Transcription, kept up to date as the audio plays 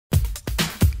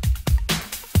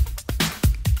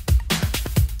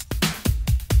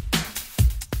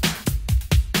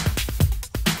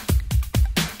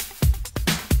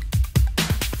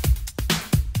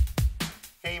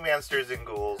Monsters and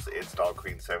Ghouls, it's Doll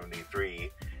Queen 73,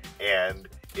 and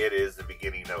it is the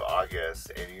beginning of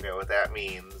August, and you know what that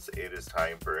means. It is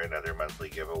time for another monthly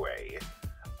giveaway.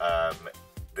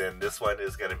 Then this one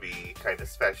is going to be kind of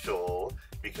special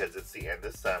because it's the end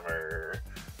of summer,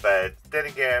 but then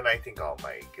again, I think all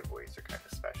my giveaways are kind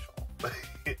of special.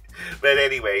 But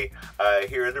anyway,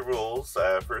 here are the rules.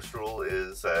 First rule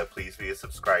is please be a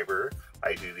subscriber.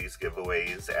 I do these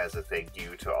giveaways as a thank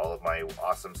you to all of my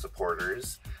awesome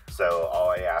supporters. So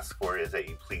all I ask for is that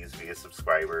you please be a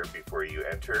subscriber before you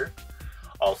enter.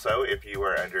 Also, if you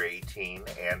are under 18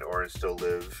 and or still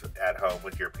live at home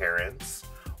with your parents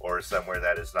or somewhere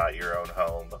that is not your own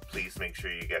home, please make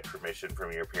sure you get permission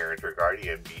from your parent or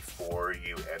guardian before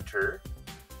you enter.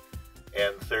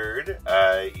 And third,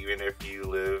 even if you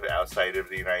live outside of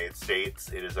the United States,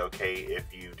 it is okay if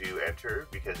you do enter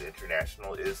because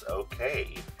international is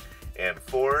okay. And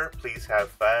four, please have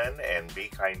fun and be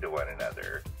kind to one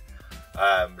another.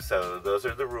 So those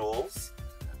are the rules.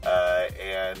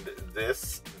 And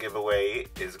this giveaway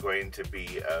is going to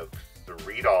be of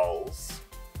 3 dolls.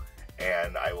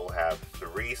 And I will have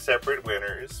 3 separate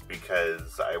winners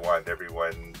because I want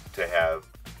everyone to have,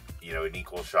 you know, an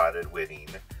equal shot at winning,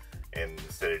 and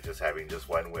instead of just having just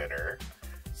one winner.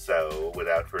 So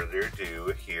without further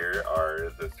ado, here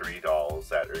are the 3 dolls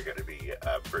that are going to be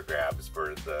up for grabs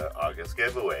for the August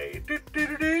giveaway.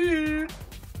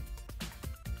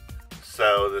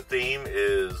 So the theme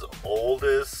is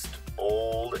oldest,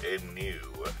 old, and new.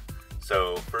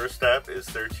 So first up is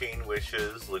 13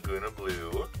 Wishes Laguna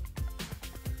Blue.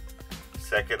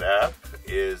 Second up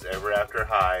is Ever After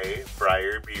High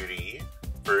Briar Beauty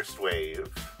First Wave.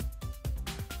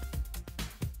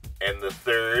 And the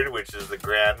third, which is the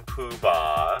grand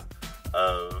poobah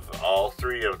of all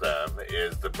 3 of them,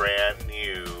 is the brand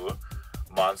new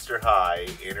Monster High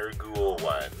Inner Ghoul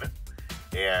one.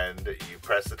 And you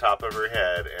press the top of her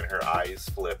head and her eyes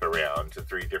flip around to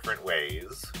 3 different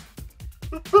ways.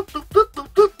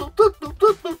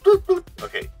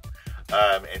 Okay.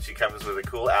 And she comes with a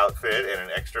cool outfit and an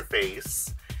extra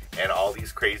face and all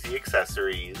these crazy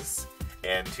accessories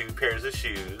and 2 pairs of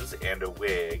shoes and a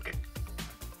wig.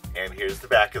 And here's the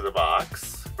back of the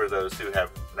box for those who have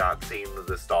not seen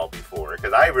this doll before,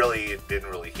 because I really didn't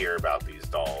really hear about these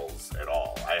dolls at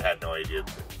all. I had no idea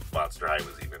Monster High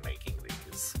was even making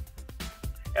these.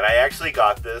 And I actually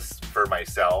got this for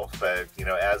myself, but you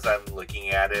know, as I'm looking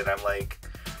at it, I'm like,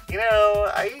 you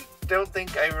know, I don't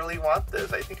think I really want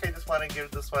this. I think I just want to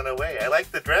give this one away. I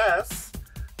like the dress,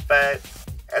 but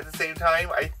at the same time,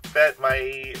 I bet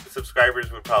my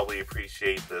subscribers would probably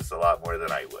appreciate this a lot more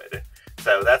than I would.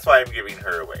 So that's why I'm giving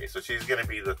her away. So she's going to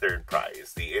be the 3rd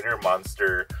prize, the Inner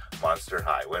Monster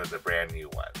High, one of the brand new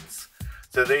ones.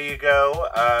 So there you go.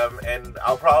 And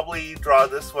I'll probably draw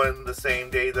this one the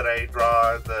same day that I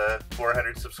draw the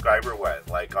 400 subscriber one,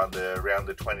 like on around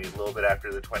the a little bit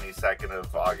after the 22nd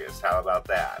of August. How about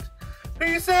that?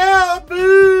 Peace out,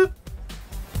 boop!